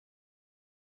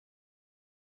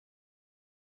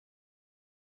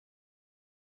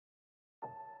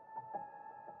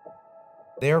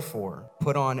Therefore,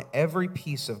 put on every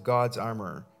piece of God's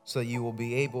armor so that you will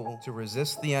be able to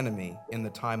resist the enemy in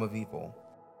the time of evil.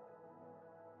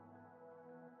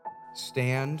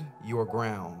 Stand your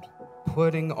ground,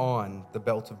 putting on the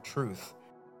belt of truth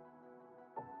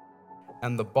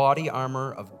and the body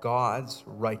armor of God's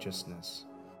righteousness.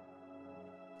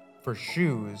 For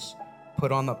shoes,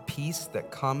 put on the peace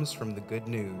that comes from the good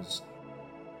news.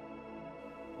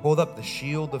 Hold up the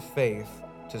shield of faith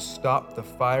to stop the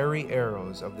fiery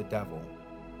arrows of the devil.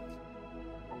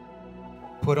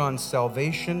 Put on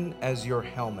salvation as your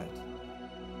helmet,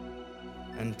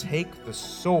 and take the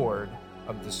sword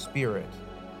of the Spirit,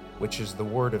 which is the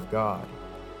word of God.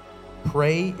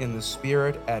 Pray in the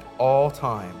Spirit at all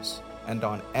times and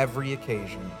on every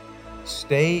occasion.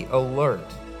 Stay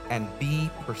alert and be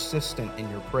persistent in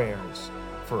your prayers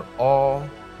for all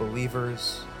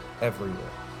believers everywhere.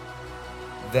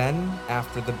 Then,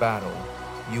 after the battle,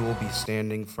 you will be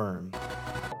standing firm.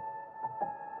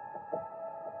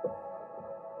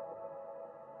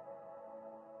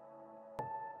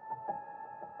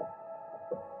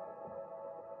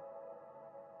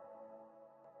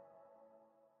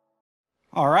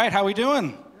 All right, how we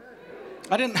doing?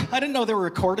 I didn't know they were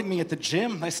recording me at the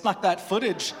gym. I snuck that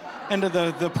footage into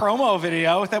the promo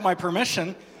video without my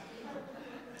permission.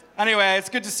 Anyway, it's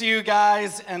good to see you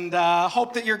guys, and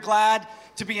hope that you're glad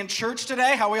to be in church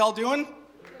today. How we all doing?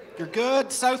 You're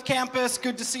good? South Campus,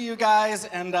 good to see you guys,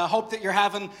 and hope that you're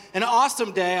having an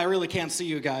awesome day. I really can't see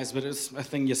you guys, but it's a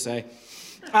thing you say.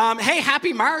 Hey,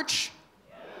 happy March.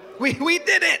 We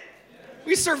did it.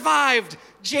 We survived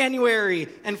January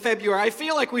and February. I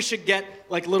feel like we should get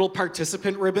like little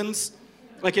participant ribbons.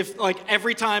 Like if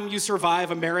every time you survive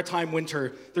a maritime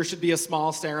winter, there should be a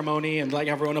small ceremony and like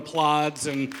everyone applauds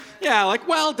and yeah, like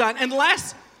well done.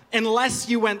 Unless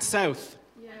you went south.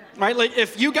 Yeah. Right? Like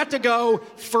if you got to go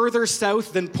further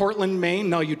south than Portland, Maine,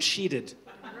 no, you cheated.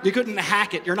 You couldn't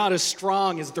hack it. You're not as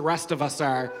strong as the rest of us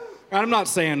are. And I'm not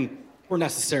saying we're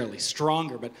necessarily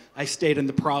stronger, but I stayed in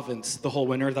the province the whole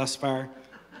winter thus far.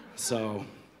 So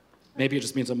maybe it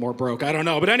just means I'm more broke. I don't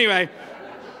know. But anyway,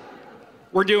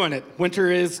 we're doing it. Winter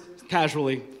is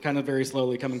casually, kind of very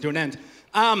slowly coming to an end.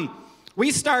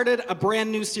 We started a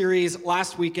brand new series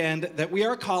last weekend that we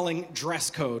are calling Dress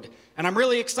Code. And I'm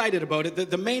really excited about it.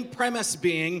 The main premise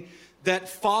being that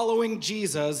following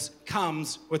Jesus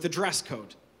comes with a dress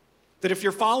code. That if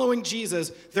you're following Jesus,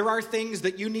 there are things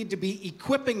that you need to be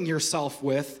equipping yourself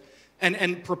with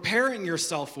and preparing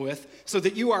yourself with so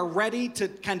that you are ready to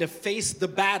kind of face the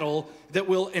battle that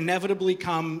will inevitably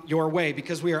come your way,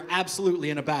 because we are absolutely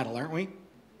in a battle, aren't we?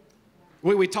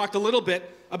 We talked a little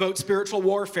bit about spiritual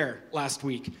warfare last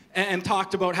week and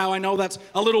talked about how I know that's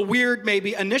a little weird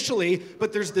maybe initially,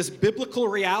 but there's this biblical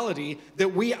reality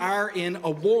that we are in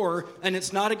a war, and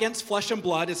it's not against flesh and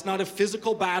blood. It's not a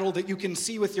physical battle that you can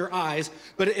see with your eyes,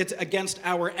 but it's against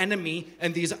our enemy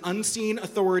and these unseen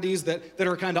authorities that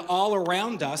are kind of all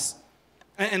around us.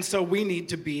 And so we need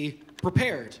to be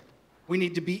prepared. We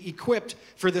need to be equipped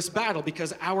for this battle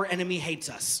because our enemy hates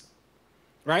us,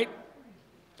 right?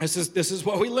 This is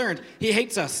what we learned. He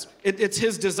hates us. It's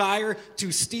his desire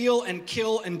to steal and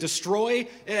kill and destroy.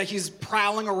 He's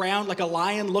prowling around like a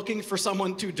lion looking for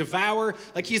someone to devour.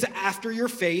 Like he's after your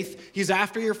faith. He's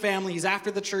after your family. He's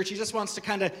after the church. He just wants to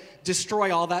kind of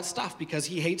destroy all that stuff because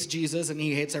he hates Jesus and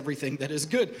he hates everything that is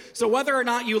good. So whether or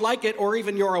not you like it or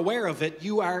even you're aware of it,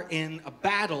 you are in a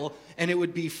battle, and it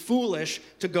would be foolish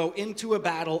to go into a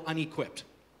battle unequipped.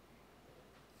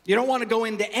 You don't want to go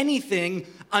into anything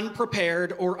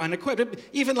unprepared or unequipped.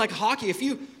 Even like hockey, if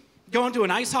you go into an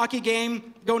ice hockey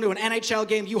game, go into an NHL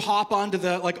game, you hop onto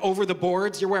over the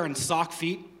boards, you're wearing sock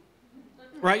feet,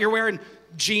 right? You're wearing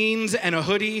jeans and a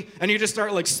hoodie, and you just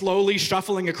start slowly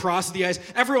shuffling across the ice.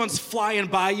 Everyone's flying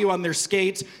by you on their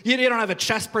skates. You don't have a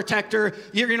chest protector.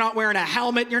 You're not wearing a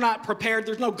helmet. You're not prepared.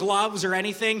 There's no gloves or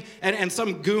anything. And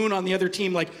some goon on the other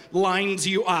team lines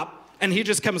you up. And he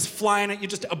just comes flying at you,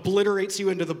 just obliterates you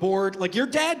into the board. You're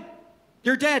dead.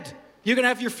 You're dead. You can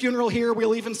have your funeral here.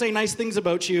 We'll even say nice things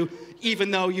about you,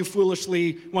 even though you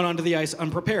foolishly went onto the ice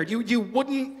unprepared. You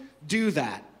wouldn't do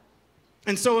that.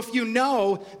 And so if you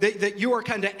know that you are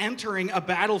kind of entering a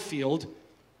battlefield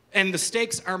and the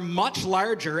stakes are much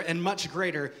larger and much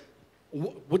greater,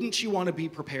 wouldn't you want to be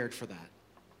prepared for that?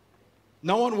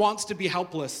 No one wants to be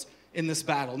helpless in this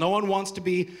battle. No one wants to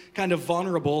be kind of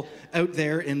vulnerable out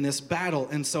there in this battle.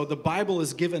 And so the Bible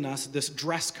has given us this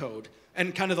dress code.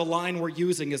 And kind of the line we're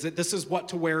using is that this is what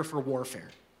to wear for warfare.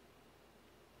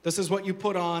 This is what you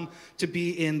put on to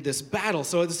be in this battle.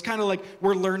 So it's kind of like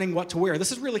we're learning what to wear.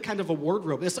 This is really kind of a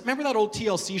wardrobe. Remember that old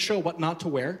TLC show, What Not to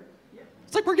Wear?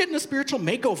 It's like we're getting a spiritual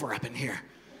makeover up in here.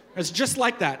 It's just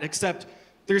like that, except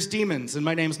there's demons and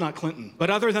my name's not Clinton. But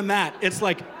other than that, it's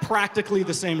like practically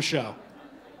the same show.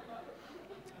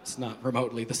 It's not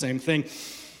remotely the same thing.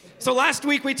 So last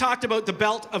week we talked about the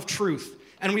belt of truth.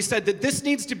 And we said that this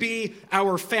needs to be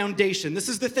our foundation. This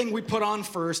is the thing we put on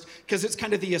first because it's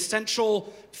kind of the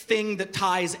essential thing that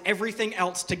ties everything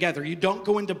else together. You don't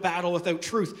go into battle without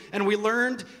truth. And we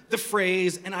learned the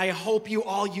phrase, and I hope you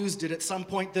all used it at some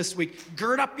point this week,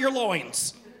 gird up your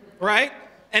loins, right?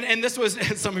 And this was,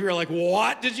 some of you are like,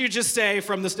 what did you just say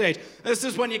from the stage? This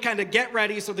is when you kind of get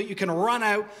ready so that you can run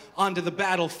out onto the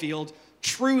battlefield.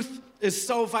 Truth is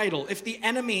so vital. If the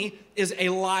enemy is a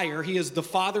liar, he is the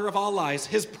father of all lies,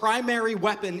 his primary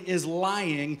weapon is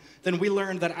lying, then we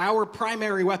learned that our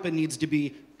primary weapon needs to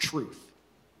be truth.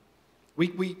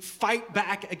 We fight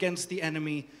back against the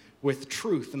enemy with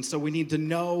truth, and so we need to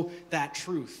know that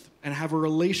truth and have a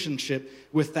relationship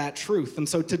with that truth. And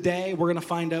so today we're going to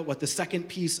find out what the second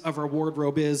piece of our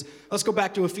wardrobe is. Let's go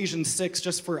back to Ephesians 6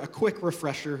 just for a quick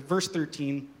refresher. Verse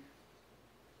 13.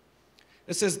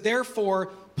 It says, therefore,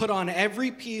 put on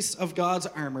every piece of God's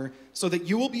armor so that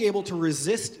you will be able to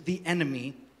resist the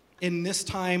enemy in this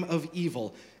time of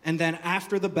evil. And then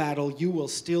after the battle, you will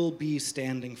still be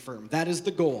standing firm. That is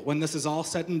the goal. When this is all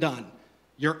said and done,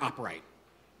 you're upright.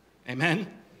 Amen?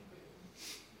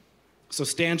 So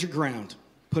stand your ground,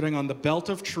 putting on the belt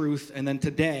of truth, and then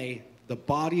today, the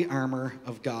body armor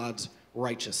of God's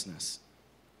righteousness.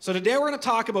 So today we're going to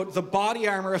talk about the body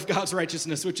armor of God's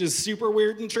righteousness, which is super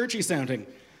weird and churchy sounding.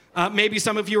 Maybe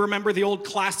some of you remember the old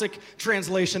classic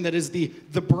translation that is the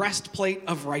breastplate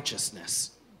of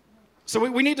righteousness. So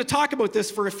we need to talk about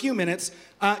this for a few minutes.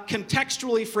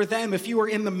 Contextually for them, if you were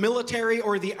in the military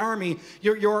or the army,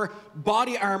 your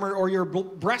body armor or your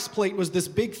breastplate was this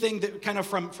big thing that kind of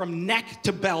from neck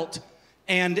to belt.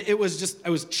 And it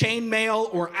was chain mail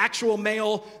or actual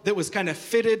mail that was kind of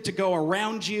fitted to go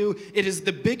around you. It is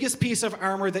the biggest piece of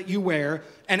armor that you wear,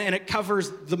 and it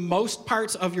covers the most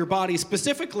parts of your body,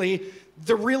 specifically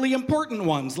the really important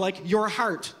ones, like your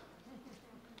heart.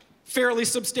 Fairly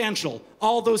substantial.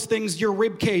 All those things your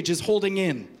rib cage is holding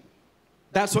in.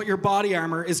 That's what your body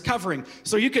armor is covering.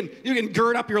 So you can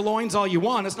gird up your loins all you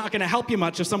want. It's not going to help you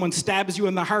much if someone stabs you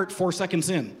in the heart 4 seconds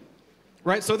in.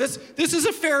 Right, so this is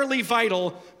a fairly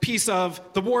vital piece of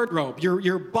the wardrobe,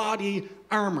 your body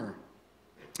armor.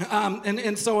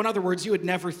 And so in other words, you would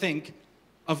never think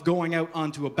of going out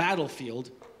onto a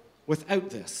battlefield without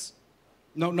this.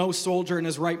 No soldier in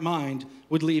his right mind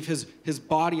would leave his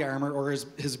body armor or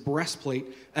his breastplate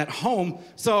at home.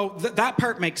 So that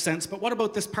part makes sense, but what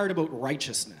about this part about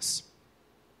righteousness?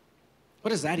 What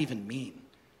does that even mean?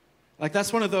 Like,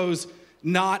 that's one of those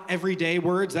not everyday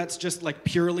words. That's just like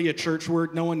purely a church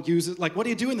word. No one uses. Like, what are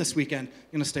you doing this weekend?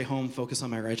 I'm going to stay home, focus on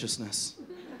my righteousness.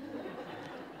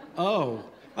 Oh,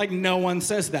 like no one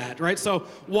says that, right? So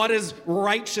what does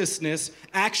righteousness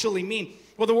actually mean?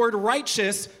 Well, the word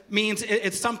righteous means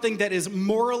it's something that is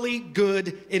morally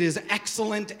good, it is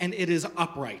excellent, and it is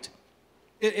upright.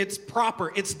 It's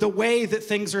proper. It's the way that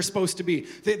things are supposed to be.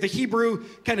 The Hebrew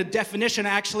kind of definition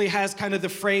actually has kind of the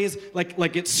phrase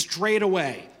like it's straight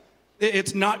away.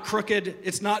 It's not crooked.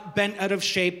 It's not bent out of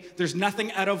shape. There's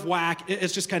nothing out of whack.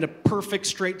 It's just kind of perfect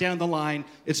straight down the line.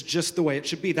 It's just the way it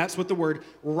should be. That's what the word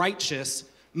righteous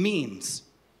means.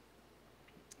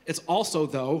 It's also,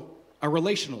 though, a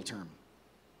relational term.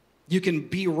 You can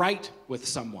be right with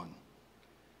someone,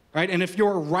 right? And if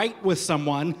you're right with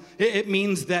someone, it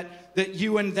means that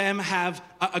you and them have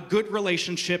a good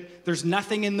relationship. There's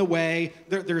nothing in the way.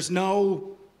 There's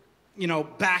no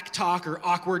back talk or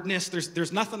awkwardness.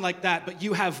 There's nothing like that, but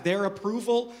you have their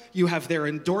approval, you have their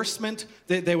endorsement.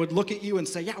 They would look at you and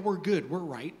say, yeah, we're good, we're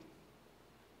right.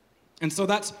 And so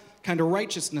that's kind of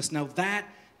righteousness. Now that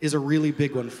is a really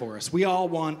big one for us. We all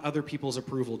want other people's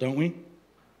approval, don't we?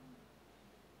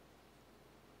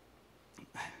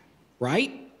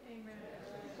 Right? Amen.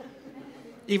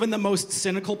 Even the most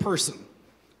cynical person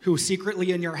who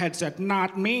secretly in your head said,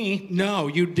 not me. No,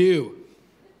 you do.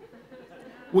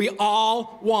 We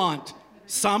all want,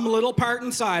 some little part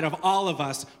inside of all of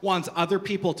us wants other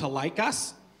people to like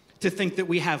us, to think that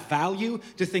we have value,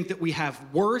 to think that we have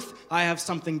worth, I have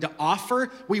something to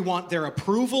offer. We want their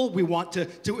approval. We want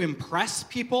to impress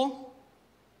people.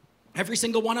 Every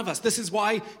single one of us. This is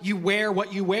why you wear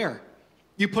what you wear.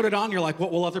 You put it on, you're like,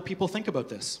 what will other people think about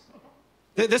this?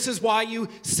 This is why you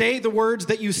say the words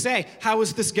that you say. How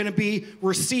is this going to be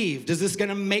received? Is this going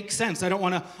to make sense? I don't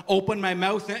want to open my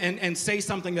mouth and say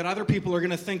something that other people are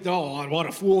going to think, oh, what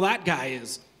a fool that guy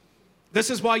is. This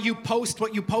is why you post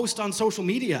what you post on social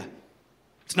media.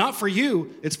 It's not for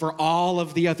you. It's for all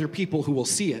of the other people who will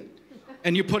see it.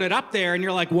 and you put it up there and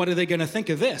you're like, what are they going to think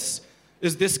of this?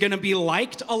 Is this going to be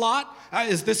liked a lot?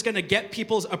 Is this going to get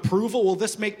people's approval? Will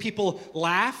this make people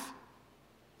laugh?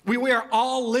 We are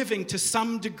all living to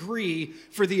some degree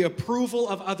for the approval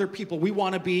of other people. We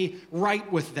want to be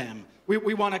right with them.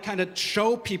 We want to kind of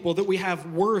show people that we have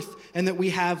worth and that we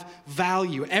have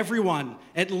value. Everyone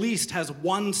at least has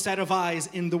one set of eyes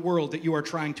in the world that you are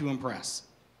trying to impress.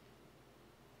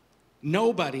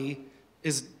 Nobody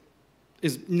is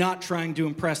not trying to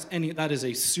impress any. That is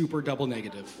a super double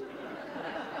negative.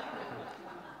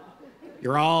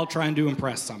 You're all trying to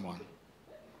impress someone.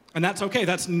 And that's okay.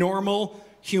 That's normal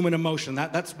human emotion.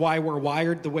 That's why we're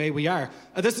wired the way we are.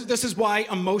 This is why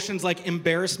emotions like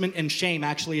embarrassment and shame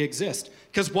actually exist.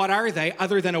 Because what are they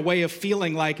other than a way of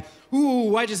feeling like,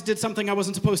 ooh, I just did something I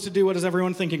wasn't supposed to do. What is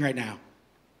everyone thinking right now?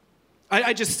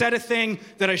 I just said a thing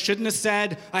that I shouldn't have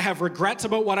said. I have regrets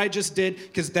about what I just did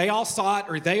because they all saw it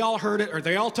or they all heard it or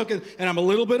they all took it, and I'm a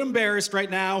little bit embarrassed right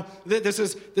now.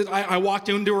 I walked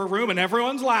into a room and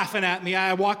everyone's laughing at me.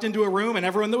 I walked into a room and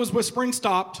everyone that was whispering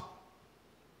stopped.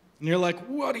 And you're like,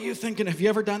 what are you thinking? Have you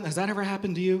ever done that? Has that ever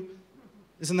happened to you?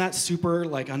 Isn't that super,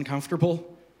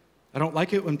 uncomfortable? I don't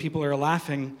like it when people are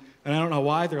laughing, and I don't know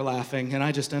why they're laughing, and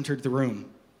I just entered the room.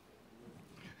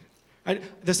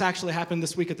 This actually happened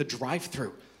this week at the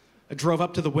drive-thru. I drove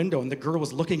up to the window, and the girl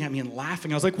was looking at me and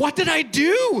laughing. I was like, what did I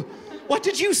do? What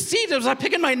did you see? Was I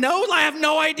picking my nose? I have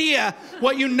no idea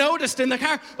what you noticed in the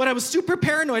car, but I was super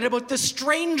paranoid about the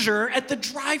stranger at the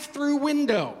drive-thru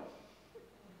window.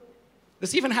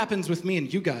 This even happens with me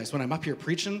and you guys when I'm up here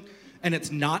preaching, and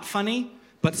it's not funny,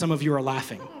 but some of you are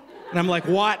laughing. And I'm like,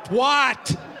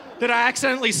 what? Did I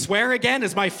accidentally swear again?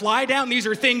 Is my fly down? These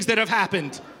are things that have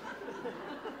happened.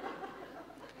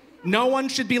 No one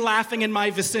should be laughing in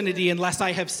my vicinity unless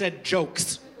I have said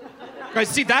jokes. Guys,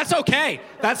 see, that's okay.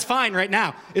 That's fine right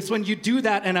now. It's when you do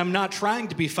that and I'm not trying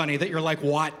to be funny that you're like,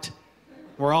 what?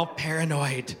 We're all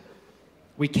paranoid.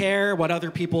 We care what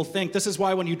other people think. This is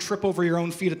why when you trip over your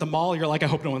own feet at the mall, you're like, I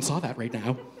hope no one saw that right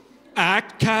now.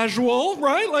 Act casual,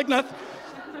 right? Like nothing.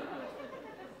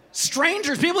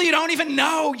 Strangers, people you don't even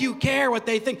know, you care what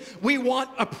they think. We want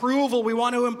approval. We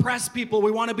want to impress people.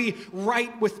 We want to be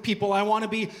right with people. I want to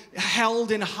be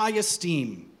held in high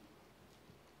esteem.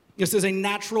 This is a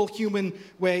natural human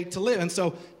way to live. And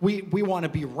so we want to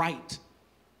be right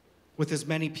with as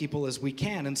many people as we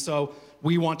can. And so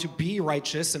we want to be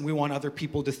righteous, and we want other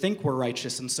people to think we're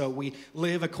righteous. And so we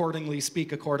live accordingly,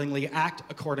 speak accordingly, act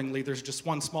accordingly. There's just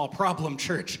one small problem,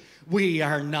 church. We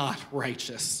are not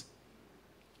righteous.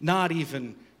 Not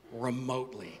even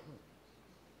remotely.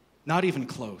 Not even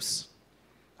close.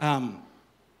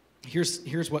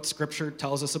 Here's what Scripture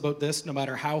tells us about this, no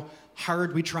matter how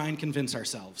hard we try and convince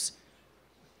ourselves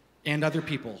and other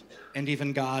people and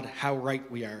even God how right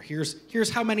we are. Here's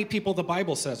how many people the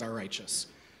Bible says are righteous.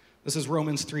 This is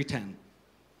Romans 3:10.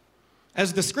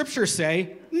 As the Scriptures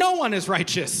say, no one is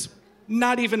righteous,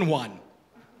 not even one.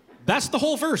 That's the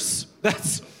whole verse.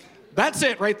 That's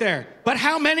it right there. But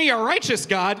how many are righteous,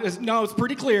 God? No, it's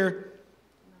pretty clear.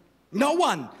 No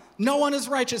one. No one is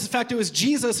righteous. In fact, it was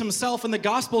Jesus himself in the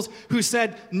Gospels who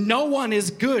said, no one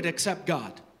is good except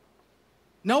God.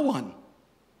 No one.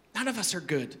 None of us are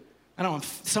good. I know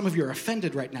some of you are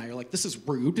offended right now. You're like, this is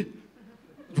rude.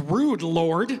 Rude,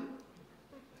 Lord.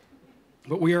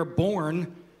 But we are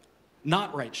born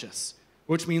not righteous,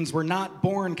 which means we're not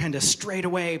born kind of straight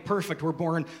away perfect. We're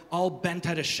born all bent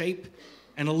out of shape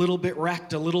and a little bit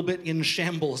wrecked, a little bit in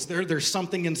shambles. There's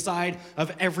something inside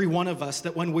of every one of us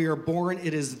that when we are born,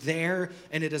 it is there,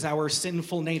 and it is our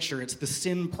sinful nature. It's the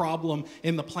sin problem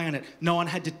in the planet. No one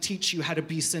had to teach you how to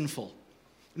be sinful.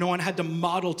 No one had to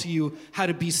model to you how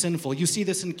to be sinful. You see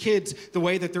this in kids, the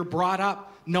way that they're brought up.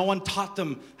 No one taught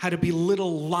them how to be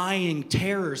little lying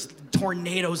terrors,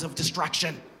 tornadoes of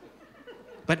destruction.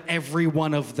 But every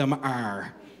one of them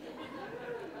are.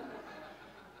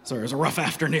 Sorry, it was a rough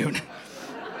afternoon.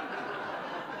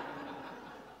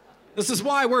 This is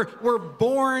why we're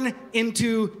born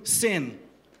into sin.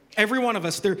 Every one of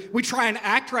us. We try and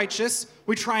act righteous.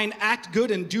 We try and act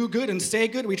good and do good and say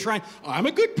good. I'm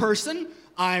a good person.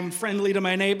 I'm friendly to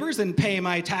my neighbors and pay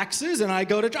my taxes, and I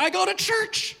go to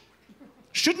church.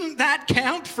 Shouldn't that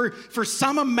count for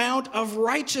some amount of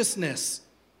righteousness?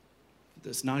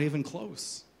 That's not even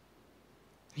close.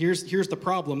 Here's the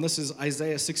problem. This is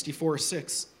Isaiah 64:6.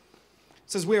 It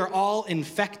says, we are all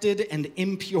infected and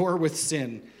impure with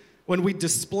sin. When we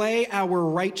display our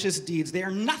righteous deeds, they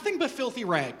are nothing but filthy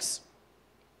rags.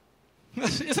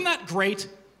 Isn't that great?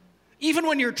 Even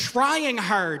when you're trying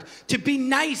hard to be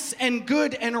nice and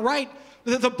good and right,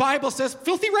 the Bible says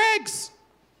filthy rags.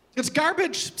 It's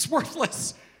garbage. It's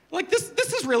worthless. Like, this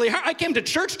is really hard. I came to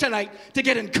church tonight to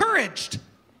get encouraged.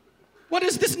 What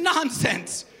is this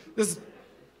nonsense?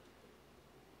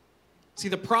 See,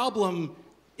 the problem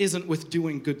isn't with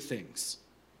doing good things.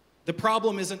 The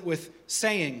problem isn't with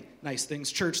saying nice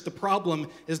things. Church, the problem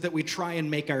is that we try and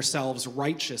make ourselves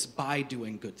righteous by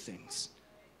doing good things.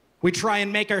 We try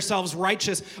and make ourselves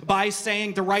righteous by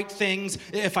saying the right things.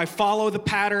 If I follow the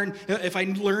pattern, if I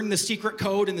learn the secret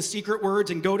code and the secret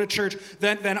words and go to church,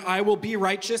 then I will be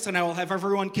righteous and I will have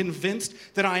everyone convinced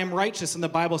that I am righteous. And the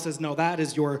Bible says, no, that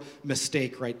is your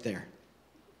mistake right there.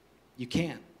 You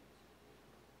can't.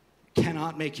 You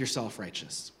cannot make yourself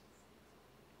righteous.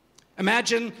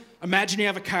 Imagine you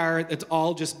have a car that's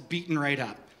all just beaten right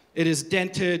up. It is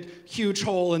dented, huge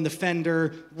hole in the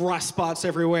fender, rust spots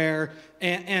everywhere,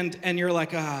 and you're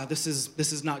like, this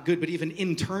is not good. But even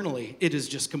internally, it is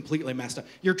just completely messed up.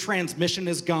 Your transmission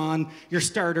is gone, your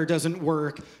starter doesn't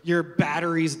work, your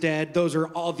battery's dead. Those are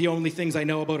all the only things I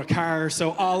know about a car.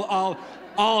 So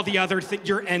all the other things,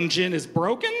 your engine is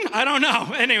broken? I don't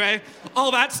know. Anyway,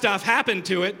 all that stuff happened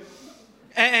to it.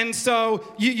 And so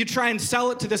you try and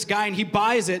sell it to this guy, and he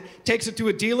buys it, takes it to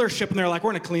a dealership, and they're like,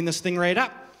 we're going to clean this thing right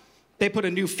up. They put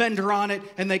a new fender on it,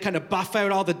 and they kind of buff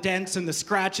out all the dents and the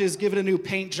scratches, give it a new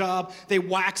paint job. They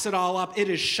wax it all up. It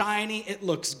is shiny. It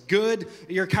looks good.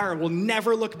 Your car will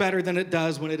never look better than it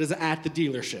does when it is at the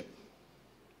dealership.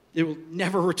 It will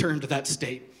never return to that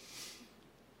state.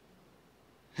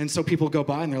 And so people go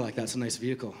by, and they're like, that's a nice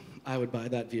vehicle. I would buy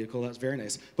that vehicle. That's very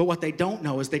nice. But what they don't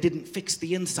know is they didn't fix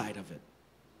the inside of it.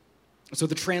 So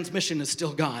the transmission is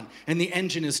still gone, and the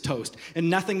engine is toast, and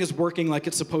nothing is working like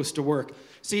it's supposed to work.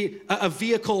 See, a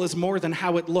vehicle is more than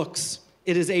how it looks.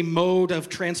 It is a mode of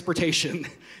transportation.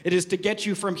 It is to get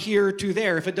you from here to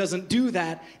there. If it doesn't do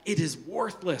that, it is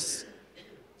worthless.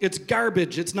 It's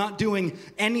garbage. It's not doing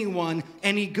anyone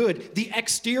any good. The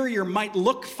exterior might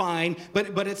look fine,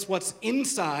 but it's what's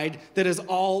inside that is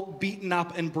all beaten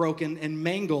up and broken and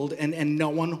mangled, and no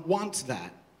one wants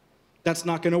that. That's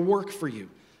not going to work for you.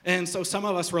 And so some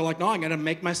of us were like, no, I'm going to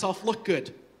make myself look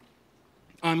good.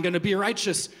 I'm going to be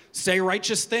righteous, say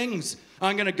righteous things.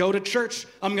 I'm going to go to church.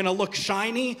 I'm going to look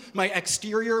shiny. My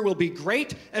exterior will be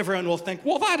great. Everyone will think,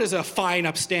 well, that is a fine,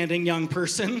 upstanding young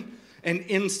person. And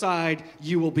inside,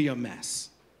 you will be a mess.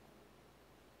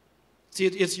 See,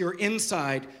 it's your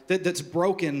inside that's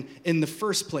broken in the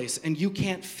first place, and you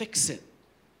can't fix it.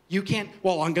 You can't,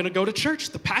 well, I'm going to go to church.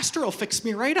 The pastor will fix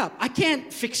me right up. I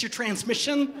can't fix your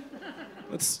transmission.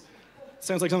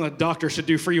 Sounds like something a doctor should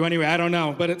do for you anyway. I don't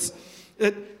know. But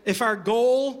if our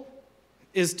goal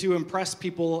is to impress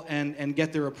people and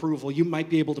get their approval, you might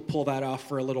be able to pull that off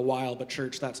for a little while. But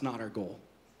church, that's not our goal.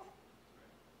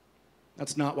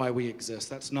 That's not why we exist.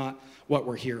 That's not what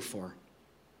we're here for.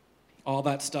 All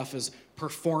that stuff is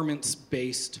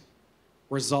performance-based,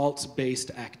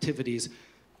 results-based activities.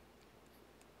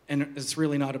 And it's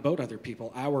really not about other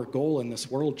people. Our goal in this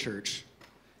world, church,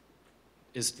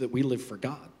 is that we live for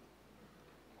God.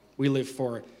 We live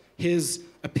for His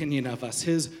opinion of us,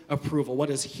 His approval. What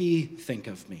does He think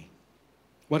of me?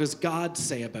 What does God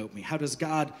say about me? How does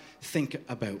God think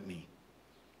about me?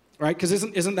 Right? Because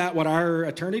isn't that what our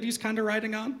eternity is kind of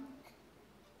riding on?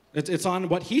 It's on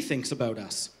what He thinks about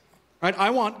us. Right?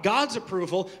 I want God's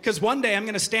approval because one day I'm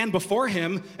going to stand before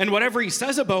Him, and whatever He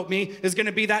says about me is going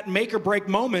to be that make or break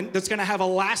moment that's going to have a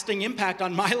lasting impact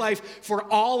on my life for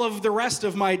all of the rest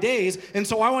of my days. And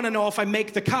so I want to know if I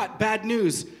make the cut. Bad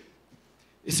news.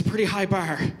 It's a pretty high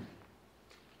bar.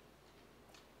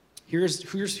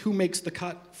 Here's who makes the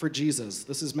cut for Jesus.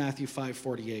 This is Matthew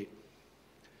 5:48.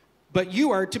 But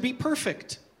you are to be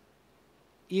perfect,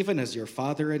 even as your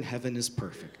Father in heaven is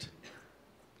perfect.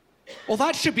 Well,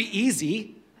 that should be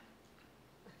easy,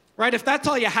 right? If that's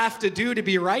all you have to do to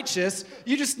be righteous,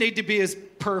 you just need to be as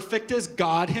perfect as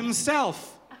God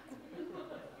Himself.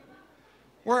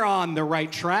 We're on the right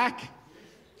track,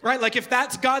 right? Like if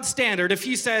that's God's standard, if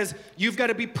He says, you've got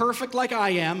to be perfect like I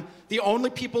am, the only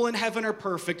people in heaven are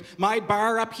perfect, my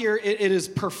bar up here, it is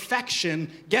perfection,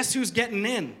 guess who's getting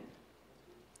in?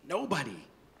 Nobody.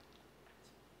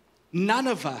 None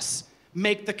of us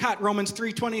make the cut. Romans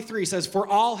 3:23 says, for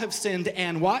all have sinned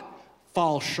and what?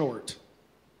 Fall short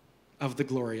of the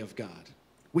glory of God.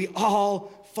 We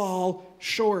all fall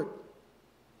short.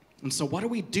 And so what do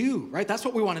we do, right? That's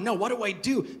what we want to know. What do I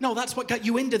do? No, that's what got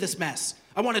you into this mess.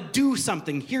 I want to do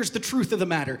something. Here's the truth of the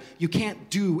matter. You can't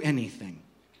do anything.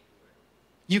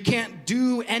 You can't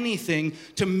do anything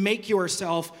to make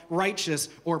yourself righteous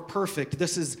or perfect.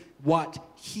 This is what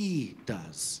He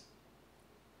does.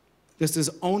 This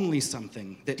is only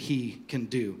something that He can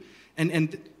do.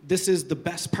 And this is the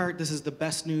best part. This is the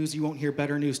best news. You won't hear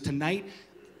better news. Tonight,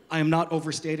 I am not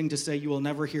overstating to say you will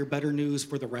never hear better news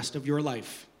for the rest of your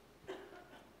life.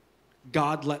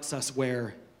 God lets us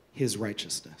wear his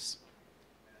righteousness.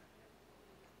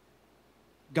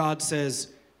 God says,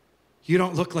 you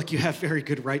don't look like you have very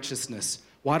good righteousness.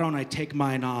 Why don't I take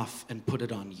mine off and put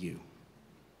it on you?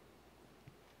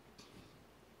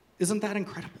 Isn't that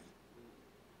incredible?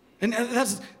 And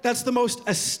that's the most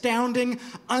astounding,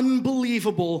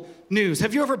 unbelievable news.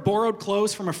 Have you ever borrowed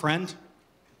clothes from a friend?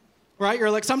 Right?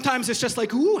 You're like, sometimes it's just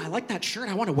like, ooh, I like that shirt.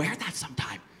 I want to wear that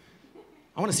sometime.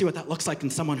 I want to see what that looks like in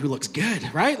someone who looks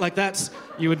good, right? Like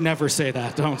you would never say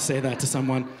that. Don't say that to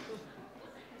someone.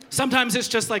 Sometimes it's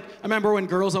just like, I remember when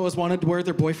girls always wanted to wear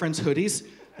their boyfriend's hoodies.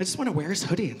 I just want to wear his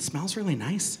hoodie. It smells really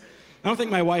nice. I don't think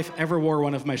my wife ever wore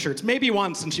one of my shirts. Maybe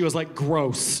once, and she was like,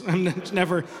 gross. And it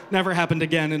never happened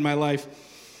again in my life.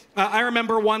 I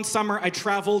remember one summer I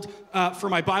traveled for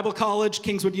my Bible college,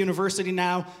 Kingswood University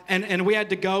now, and we had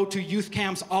to go to youth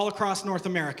camps all across North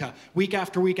America, week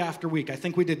after week after week. I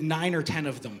think we did 9 or 10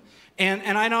 of them.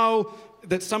 And I know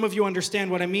that some of you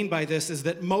understand what I mean by this, is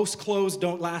that most clothes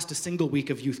don't last a single week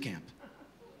of youth camp.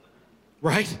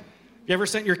 Right? You ever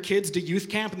sent your kids to youth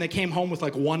camp and they came home with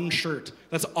like one shirt?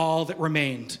 That's all that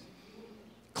remained.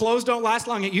 Clothes don't last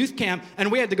long at youth camp,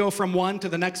 and we had to go from one to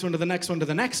the next one to the next one to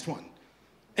the next one.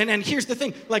 And here's the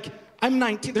thing, like, I'm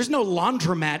 19, there's no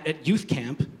laundromat at youth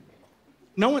camp.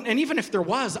 No one, and even if there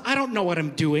was, I don't know what I'm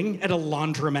doing at a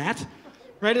laundromat,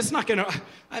 right? It's not gonna,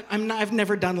 I've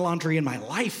never done laundry in my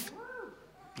life.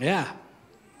 Yeah,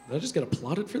 did I just get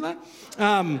applauded for that?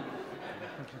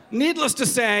 Needless to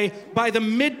say, by the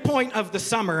midpoint of the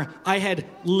summer, I had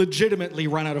legitimately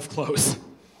run out of clothes.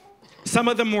 Some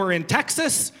of them were in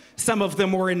Texas, some of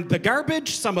them were in the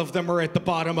garbage, some of them were at the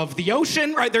bottom of the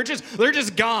ocean, right? They're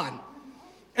just gone.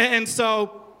 And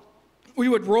so we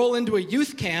would roll into a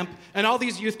youth camp, and all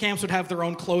these youth camps would have their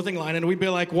own clothing line, and we'd be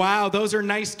like, wow, those are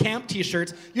nice camp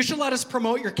t-shirts. You should let us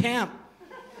promote your camp.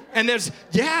 And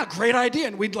yeah, great idea.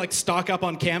 And we'd like stock up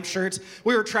on camp shirts.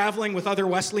 We were traveling with other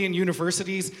Wesleyan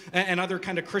universities and other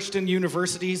kind of Christian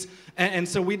universities. And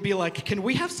so we'd be like, can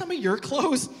we have some of your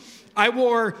clothes? I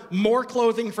wore more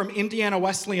clothing from Indiana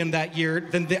Wesleyan that year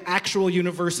than the actual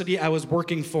university I was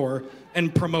working for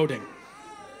and promoting.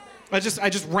 I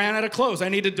just ran out of clothes. I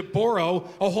needed to borrow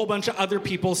a whole bunch of other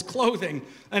people's clothing.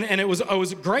 And it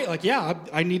was great. Like, yeah,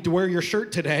 I need to wear your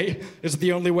shirt today. It's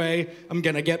the only way I'm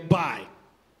going to get by.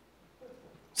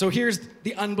 So here's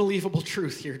the unbelievable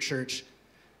truth here, church,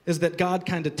 is that God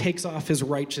kind of takes off his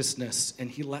righteousness and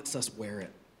he lets us wear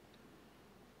it.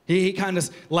 He kind of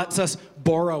lets us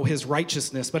borrow his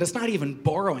righteousness, but it's not even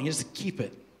borrowing, you just keep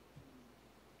it.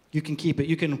 You can keep it.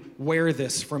 You can wear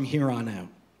this from here on out.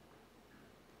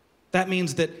 That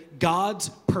means that God's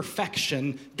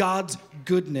perfection, God's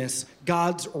goodness,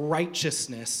 God's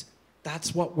righteousness,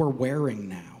 that's what we're wearing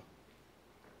now.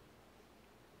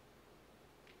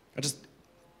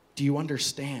 Do you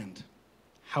understand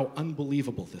how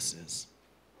unbelievable this is?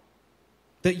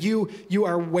 That you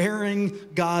are wearing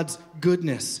God's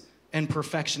goodness and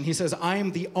perfection. He says, I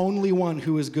am the only one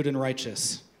who is good and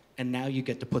righteous. And now you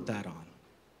get to put that on.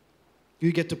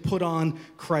 You get to put on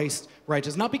Christ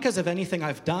righteous. Not because of anything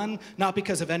I've done, not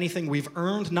because of anything we've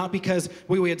earned, not because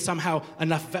we had somehow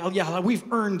enough value. Yeah,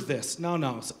 we've earned this. No,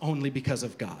 it's only because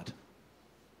of God.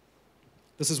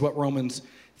 This is what Romans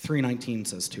 3:19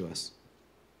 says to us.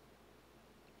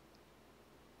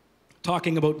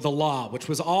 Talking about the law, which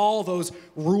was all those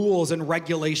rules and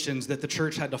regulations that the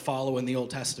church had to follow in the Old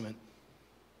Testament.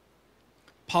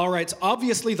 Paul writes,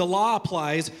 obviously the law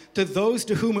applies to those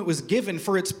to whom it was given,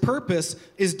 for its purpose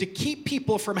is to keep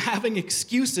people from having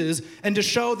excuses and to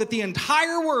show that the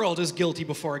entire world is guilty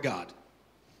before God.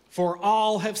 For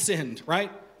all have sinned,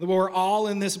 right? We're all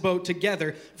in this boat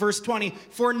together. Verse 20,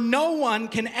 for no one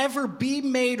can ever be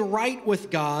made right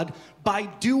with God by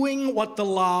doing what the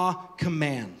law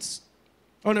commands.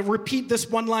 I want to repeat this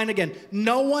one line again.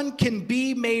 No one can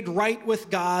be made right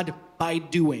with God by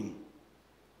doing.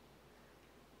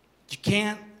 You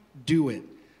can't do it.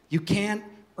 You can't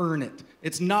earn it.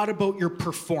 It's not about your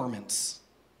performance.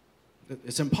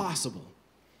 It's impossible.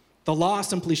 The law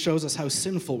simply shows us how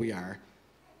sinful we are.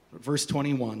 Verse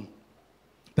 21,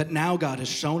 but now God has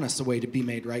shown us a way to be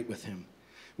made right with him,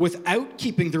 without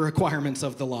keeping the requirements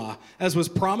of the law. As was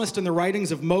promised in the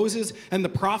writings of Moses and the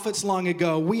prophets long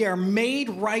ago, we are made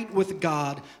right with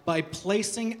God by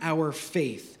placing our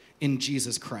faith in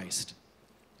Jesus Christ.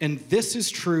 And this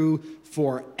is true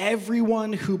for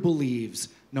everyone who believes,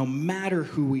 no matter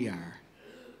who we are.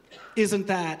 Isn't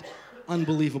that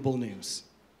unbelievable news?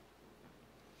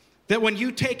 That when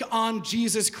you take on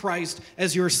Jesus Christ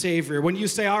as your Savior, when you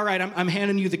say, all right, I'm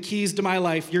handing you the keys to my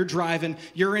life, you're driving,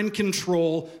 you're in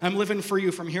control, I'm living for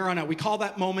you from here on out. We call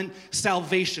that moment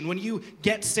salvation. When you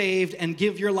get saved and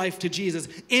give your life to Jesus,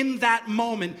 in that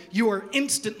moment, you are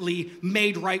instantly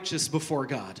made righteous before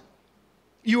God.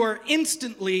 You are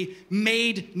instantly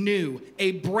made new,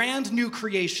 a brand new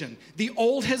creation. The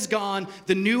old has gone,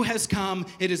 the new has come.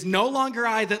 It is no longer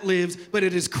I that lives, but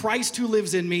it is Christ who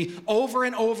lives in me. Over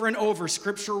and over and over,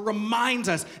 Scripture reminds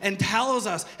us and tells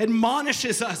us,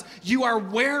 admonishes us, you are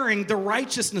wearing the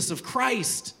righteousness of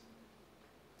Christ.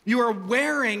 You are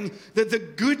wearing the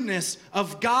goodness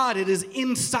of God. It is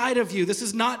inside of you. This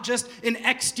is not just an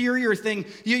exterior thing.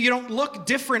 You don't look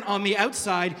different on the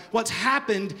outside. What's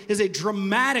happened is a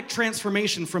dramatic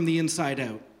transformation from the inside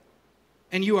out.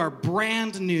 And you are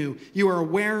brand new. You are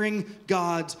wearing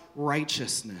God's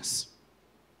righteousness.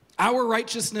 Our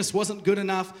righteousness wasn't good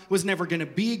enough, was never going to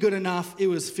be good enough. It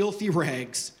was filthy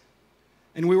rags.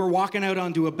 And we were walking out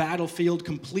onto a battlefield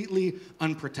completely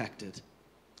unprotected.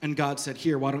 And God said,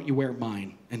 here, why don't you wear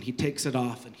mine? And he takes it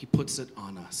off and he puts it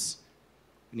on us.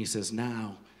 And he says,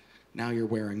 now you're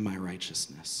wearing my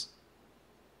righteousness.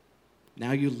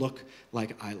 Now you look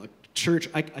like I look. Church,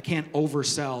 I can't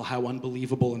oversell how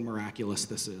unbelievable and miraculous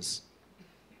this is.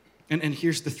 And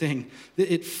here's the thing,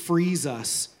 it frees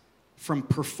us from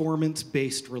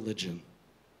performance-based religion.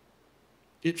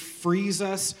 It frees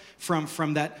us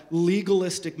from that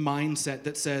legalistic mindset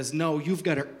that says, no, you've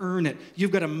got to earn it.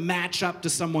 You've got to match up to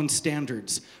someone's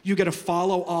standards. You've got to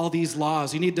follow all these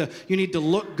laws. You need to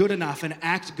look good enough and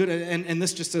act good. And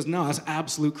this just says, no, that's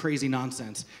absolute crazy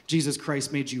nonsense. Jesus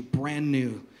Christ made you brand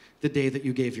new the day that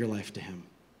you gave your life to him.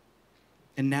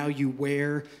 And now you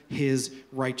wear his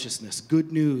righteousness.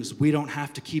 Good news, we don't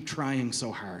have to keep trying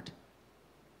so hard.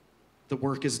 The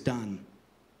work is done.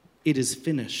 It is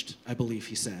finished, I believe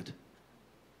he said.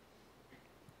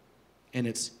 And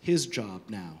it's his job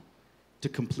now to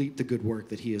complete the good work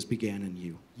that he has began in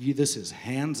you. This is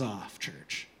hands off,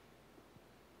 church.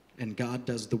 And God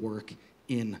does the work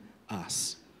in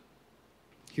us.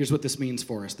 Here's what this means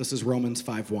for us. This is Romans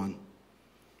 5:1.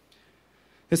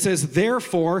 It says,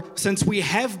 therefore, since we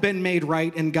have been made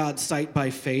right in God's sight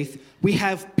by faith, we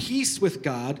have peace with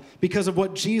God because of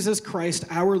what Jesus Christ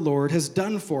our Lord has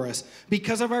done for us.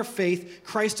 Because of our faith,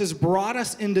 Christ has brought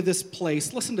us into this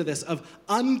place, listen to this, of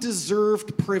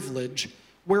undeserved privilege,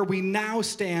 where we now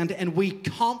stand and we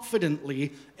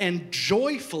confidently and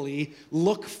joyfully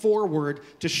look forward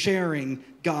to sharing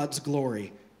God's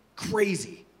glory.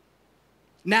 Crazy.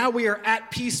 Now we are at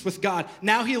peace with God.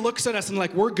 Now he looks at us and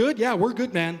like, we're good? Yeah, we're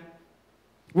good, man.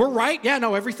 We're right? Yeah,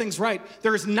 no, everything's right.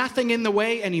 There's nothing in the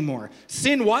way anymore.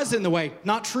 Sin was in the way,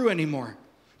 not true anymore.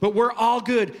 But we're all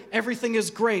good. Everything is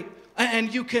great.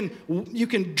 And you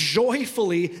can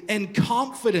joyfully and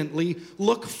confidently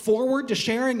look forward to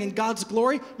sharing in God's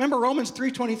glory. Remember Romans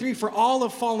 3:23, for all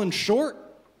have fallen short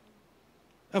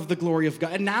of the glory of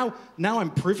God. And now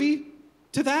I'm privy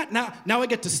to that. Now I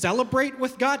get to celebrate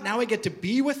with God. Now I get to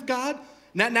be with God.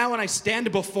 Now when I stand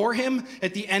before him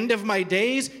at the end of my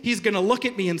days, he's going to look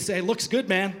at me and say, looks good,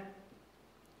 man.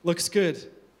 Looks good.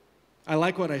 I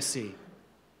like what I see.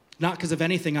 Not because of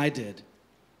anything I did,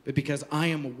 but because I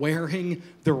am wearing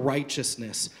the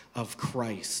righteousness of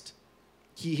Christ.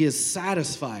 He is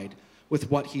satisfied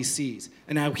with what he sees.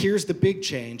 And now here's the big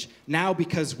change. Now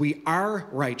because we are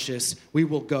righteous, we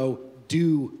will go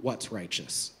do what's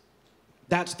righteous.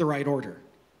 That's the right order.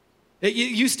 It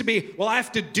used to be, well, I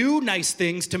have to do nice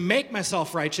things to make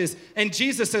myself righteous. And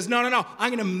Jesus says, no, I'm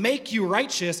going to make you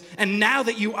righteous. And now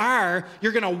that you are,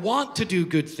 you're going to want to do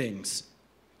good things.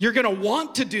 You're going to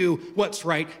want to do what's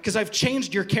right because I've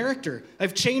changed your character.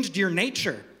 I've changed your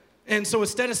nature. And so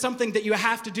instead of something that you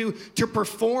have to do to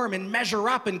perform and measure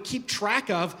up and keep track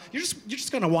of, you're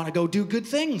just going to want to go do good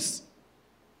things.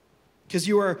 Because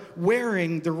you are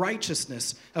wearing the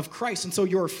righteousness of Christ. And so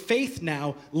your faith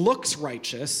now looks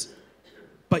righteous,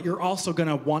 but you're also going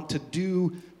to want to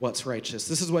do what's righteous.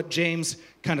 This is what James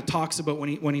kind of talks about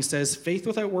when he says, faith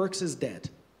without works is dead.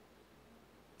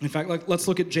 In fact, let's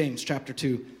look at James chapter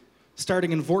 2.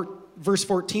 Starting in verse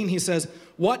 14, he says,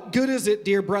 what good is it,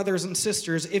 dear brothers and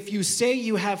sisters, if you say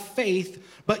you have faith,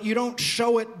 but you don't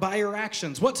show it by your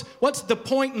actions? What's the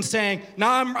point in saying, no,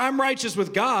 I'm righteous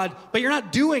with God, but you're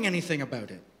not doing anything about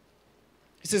it?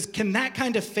 He says, can that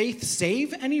kind of faith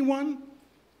save anyone?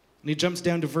 And he jumps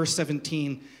down to verse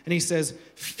 17, and he says,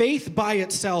 faith by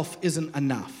itself isn't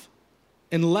enough.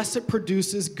 Unless it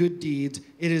produces good deeds,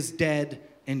 it is dead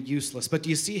and useless. But do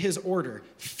you see his order?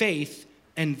 Faith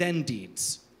and then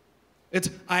deeds. It's,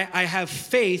 I have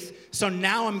faith, so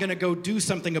now I'm going to go do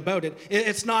something about it.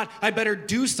 It's not, I better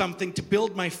do something to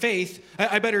build my faith.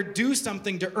 I better do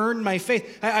something to earn my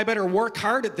faith. I better work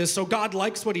hard at this so God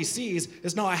likes what he sees.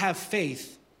 It's no, I have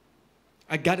faith.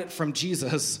 I got it from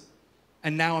Jesus,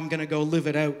 and now I'm going to go live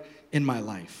it out in my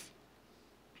life.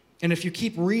 And if you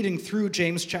keep reading through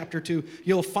James chapter 2,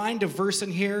 you'll find a verse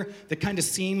in here that kind of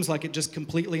seems like it just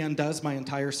completely undoes my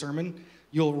entire sermon.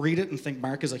 You'll read it and think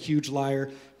Mark is a huge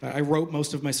liar. I wrote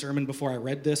most of my sermon before I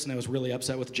read this, and I was really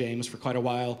upset with James for quite a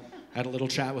while. I had a little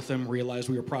chat with him, realized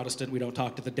we were Protestant, we don't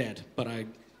talk to the dead. But I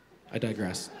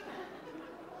digress.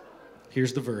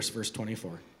 Here's the verse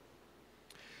 24.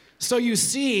 So you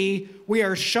see, we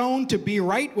are shown to be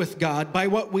right with God by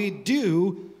what we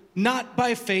do, not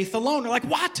by faith alone. You're like,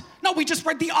 what? No, we just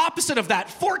read the opposite of that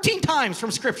 14 times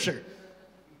from Scripture.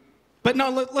 But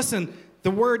no, listen,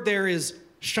 the word there is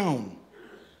shown.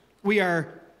 We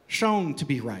are shown to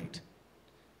be right.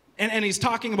 And he's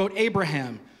talking about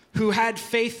Abraham, who had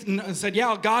faith and said,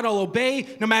 yeah, God, I'll obey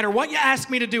no matter what you ask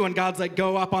me to do. And God's like,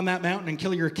 go up on that mountain and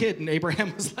kill your kid. And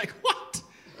Abraham was like, what?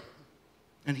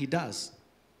 And he does.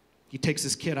 He takes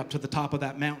his kid up to the top of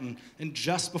that mountain. And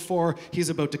just before he's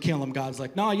about to kill him, God's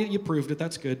like, no, you proved it.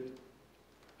 That's good.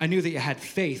 I knew that you had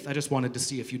faith. I just wanted to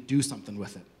see if you'd do something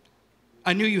with it.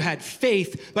 I knew you had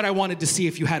faith, but I wanted to see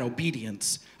if you had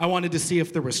obedience. I wanted to see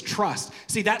if there was trust.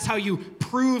 See, that's how you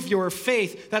prove your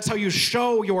faith. That's how you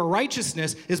show your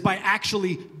righteousness, is by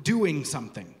actually doing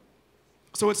something.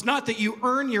 So it's not that you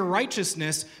earn your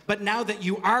righteousness, but now that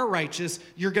you are righteous,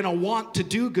 you're going to want to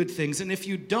do good things. And if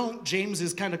you don't, James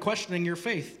is kind of questioning your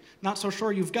faith. Not so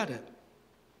sure you've got it.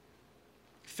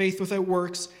 Faith without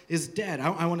works is dead.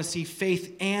 I want to see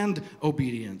faith and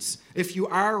obedience. If you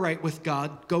are right with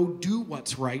God, go do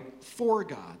what's right for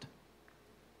God.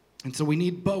 And so we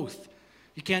need both.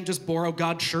 You can't just borrow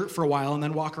God's shirt for a while and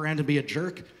then walk around and be a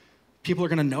jerk. People are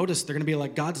going to notice. They're going to be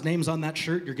like, God's name's on that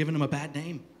shirt. You're giving him a bad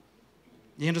name.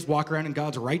 You can't just walk around in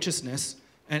God's righteousness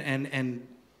and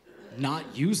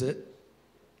not use it.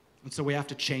 And so we have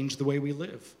to change the way we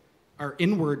live. Our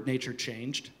inward nature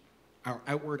changed. Our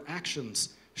outward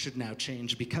actions should now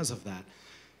change because of that.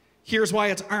 Here's why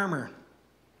it's armor.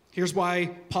 Here's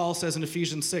why Paul says in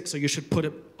Ephesians 6, so you should put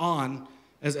it on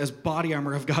as body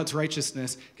armor of God's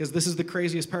righteousness, because this is the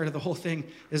craziest part of the whole thing,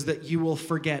 is that you will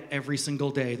forget every single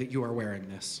day that you are wearing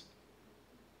this.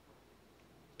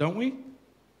 Don't we?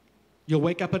 You'll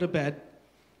wake up out of bed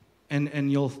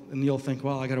and you'll think,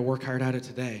 well, I got to work hard at it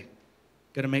today.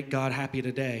 Got to make God happy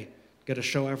today. Got to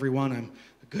show everyone I'm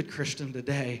a good Christian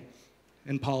today.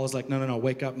 And Paul is like, no,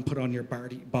 wake up and put on your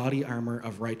body armor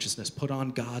of righteousness. Put on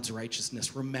God's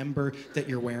righteousness. Remember that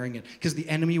you're wearing it. Because the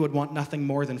enemy would want nothing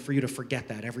more than for you to forget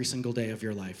that every single day of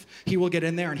your life. He will get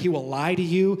in there and he will lie to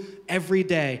you every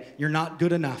day. You're not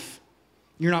good enough.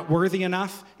 You're not worthy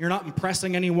enough. You're not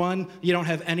impressing anyone. You don't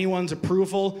have anyone's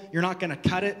approval. You're not going to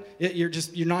cut it.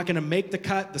 You're not going to make the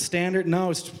cut, the standard.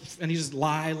 No, and you just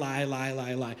lie.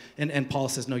 And Paul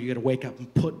says, no, you got to wake up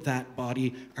and put that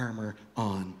body armor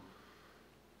on.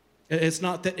 It's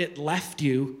not that it left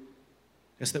you,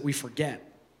 it's that we forget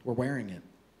we're wearing it.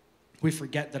 We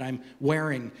forget that I'm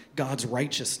wearing God's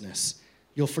righteousness.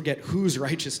 You'll forget whose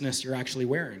righteousness you're actually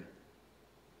wearing.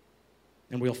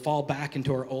 And we'll fall back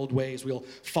into our old ways. We'll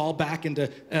fall back into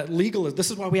legalism.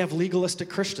 This is why we have legalistic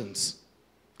Christians,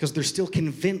 because they're still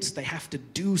convinced they have to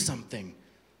do something.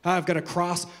 I've got to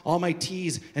cross all my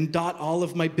T's and dot all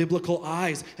of my biblical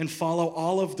I's and follow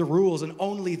all of the rules, and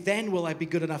only then will I be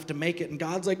good enough to make it. And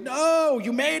God's like, no,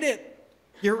 you made it.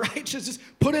 You're righteous. Just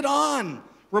put it on.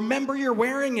 Remember you're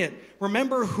wearing it.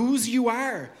 Remember whose you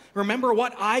are. Remember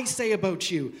what I say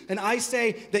about you. And I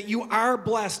say that you are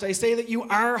blessed. I say that you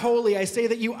are holy. I say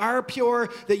that you are pure,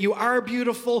 that you are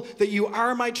beautiful, that you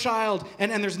are my child.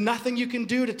 And there's nothing you can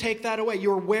do to take that away.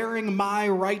 You're wearing my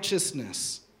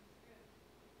righteousness.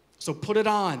 So put it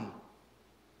on.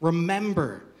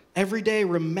 Remember. Every day,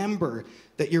 remember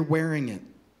that you're wearing it.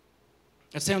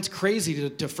 It sounds crazy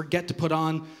to forget to put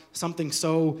on something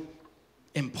so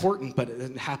important, but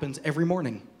it happens every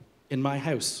morning in my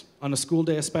house. On a school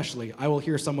day especially, I will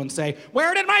hear someone say,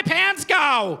 where did my pants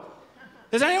go?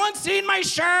 Has anyone seen my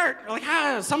shirt? Or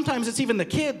like, sometimes it's even the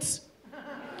kids.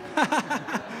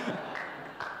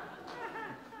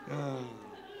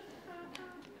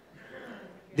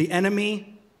 The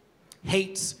enemy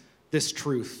hates this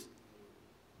truth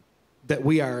that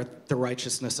we are the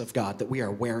righteousness of God, that we are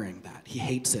wearing that. He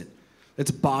hates it.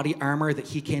 It's body armor that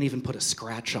he can't even put a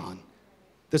scratch on.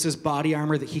 This is body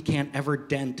armor that he can't ever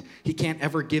dent. He can't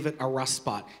ever give it a rust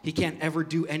spot. He can't ever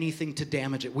do anything to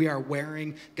damage it. We are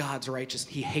wearing God's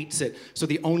righteousness. He hates it. So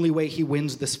the only way he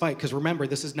wins this fight, because remember,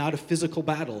 this is not a physical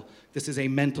battle. This is a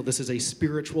mental, this is a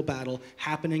spiritual battle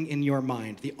happening in your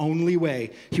mind. The only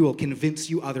way he will convince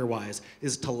you otherwise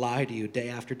is to lie to you day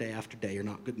after day after day. You're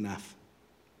not good enough.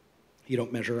 You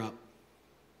don't measure up.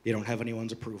 You don't have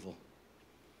anyone's approval.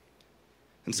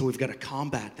 And so we've got to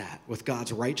combat that with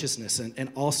God's righteousness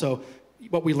and also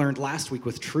what we learned last week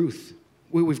with truth.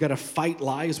 We've got to fight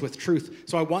lies with truth.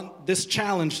 So I want this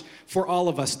challenge for all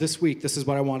of us this week. This is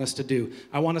what I want us to do.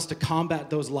 I want us to combat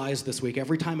those lies this week.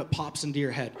 Every time it pops into your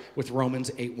head with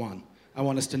Romans 8:1. I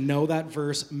want us to know that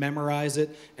verse, memorize it,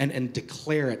 and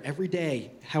declare it every day,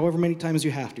 however many times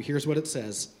you have to. Here's what it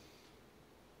says.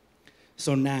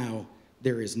 So now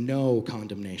there is no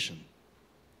condemnation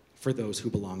for those who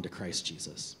belong to Christ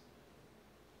Jesus.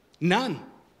 None.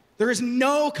 There is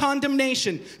no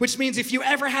condemnation, which means if you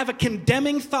ever have a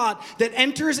condemning thought that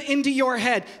enters into your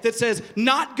head that says,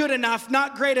 not good enough,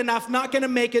 not great enough, not going to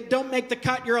make it, don't make the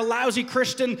cut, you're a lousy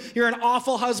Christian, you're an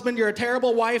awful husband, you're a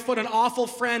terrible wife, what an awful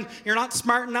friend, you're not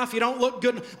smart enough, you don't look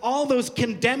good, all those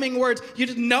condemning words, you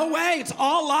just, no way, it's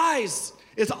all lies.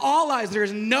 It's all lies. There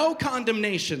is no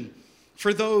condemnation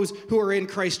for those who are in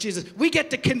Christ Jesus. We get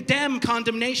to condemn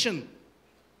condemnation.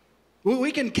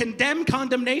 We can condemn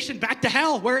condemnation back to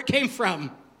hell, where it came from.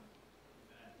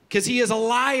 Because he is a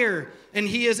liar, and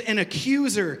he is an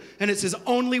accuser, and it's his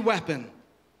only weapon.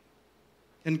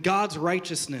 And God's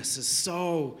righteousness is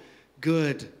so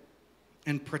good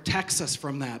and protects us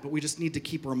from that, but we just need to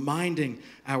keep reminding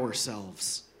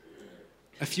ourselves.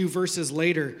 A few verses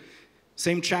later,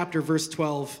 same chapter, verse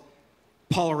 12,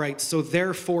 Paul writes, so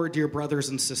therefore, dear brothers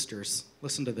and sisters,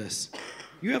 listen to this.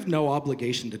 You have no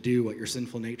obligation to do what your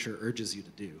sinful nature urges you to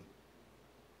do.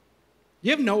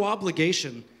 You have no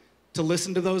obligation to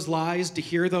listen to those lies, to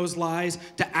hear those lies,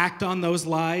 to act on those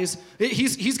lies.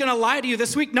 He's going to lie to you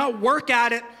this week. No, work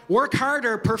at it. Work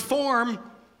harder. Perform.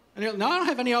 And you're like, no, I don't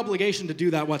have any obligation to do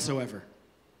that whatsoever.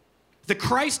 The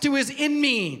Christ who is in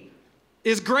me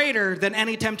is greater than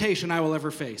any temptation I will ever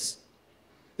face.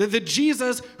 The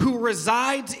Jesus who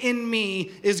resides in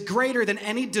me is greater than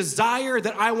any desire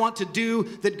that I want to do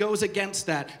that goes against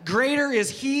that. Greater is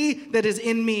he that is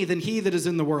in me than he that is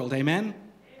in the world. Amen? Amen.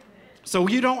 So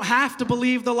you don't have to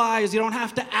believe the lies. You don't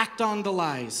have to act on the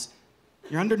lies.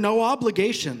 You're under no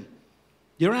obligation.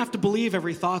 You don't have to believe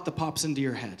every thought that pops into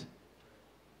your head.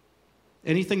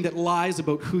 Anything that lies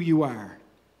about who you are,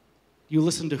 you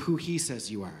listen to who he says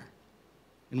you are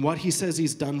and what he says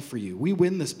he's done for you. We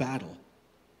win this battle.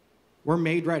 We're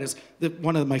made right. It's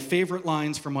one of my favorite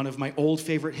lines from one of my old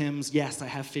favorite hymns. Yes, I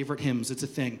have favorite hymns. It's a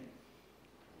thing.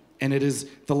 And it is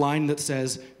the line that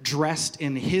says, dressed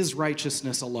in his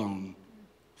righteousness alone,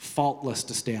 faultless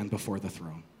to stand before the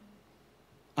throne.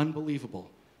 Unbelievable.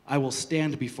 I will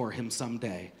stand before him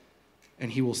someday,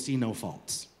 and he will see no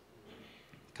faults.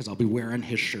 Because I'll be wearing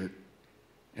his shirt,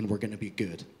 and we're going to be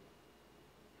good.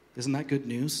 Isn't that good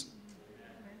news?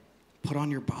 Put on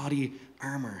your body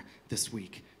armor this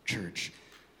week, church.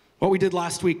 What we did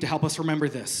last week to help us remember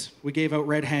this, we gave out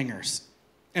red hangers.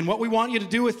 And what we want you to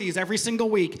do with these every single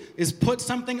week is put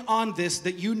something on this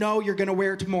that you know you're going to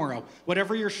wear tomorrow.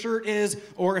 Whatever your shirt is,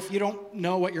 or if you don't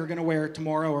know what you're going to wear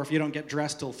tomorrow, or if you don't get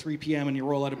dressed till 3 p.m. and you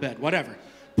roll out of bed, whatever.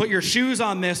 Put your shoes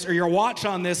on this or your watch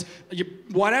on this,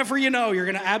 whatever you know you're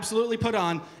going to absolutely put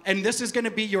on. And this is going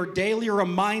to be your daily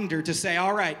reminder to say,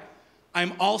 all right,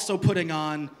 I'm also putting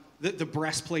on the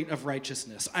breastplate of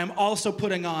righteousness. I'm also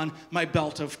putting on my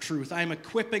belt of truth. I'm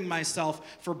equipping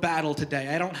myself for battle today.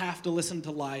 I don't have to listen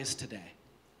to lies today.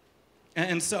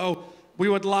 And so we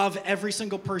would love every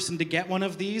single person to get one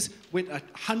of these.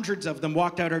 Hundreds of them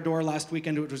walked out our door last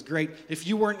weekend. It was great. If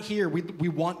you weren't here, we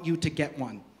want you to get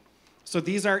one. So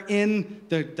these are in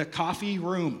the coffee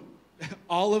room.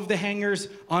 All of the hangers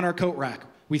on our coat rack.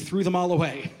 We threw them all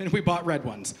away, and we bought red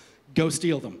ones. Go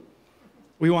steal them.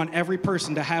 We want every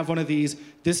person to have one of these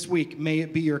this week. May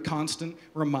it be your constant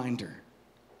reminder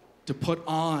to put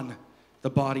on the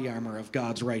body armor of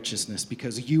God's righteousness,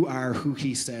 because you are who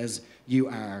he says you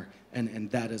are,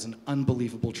 and that is an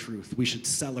unbelievable truth. We should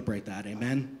celebrate that.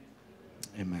 Amen?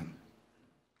 Amen.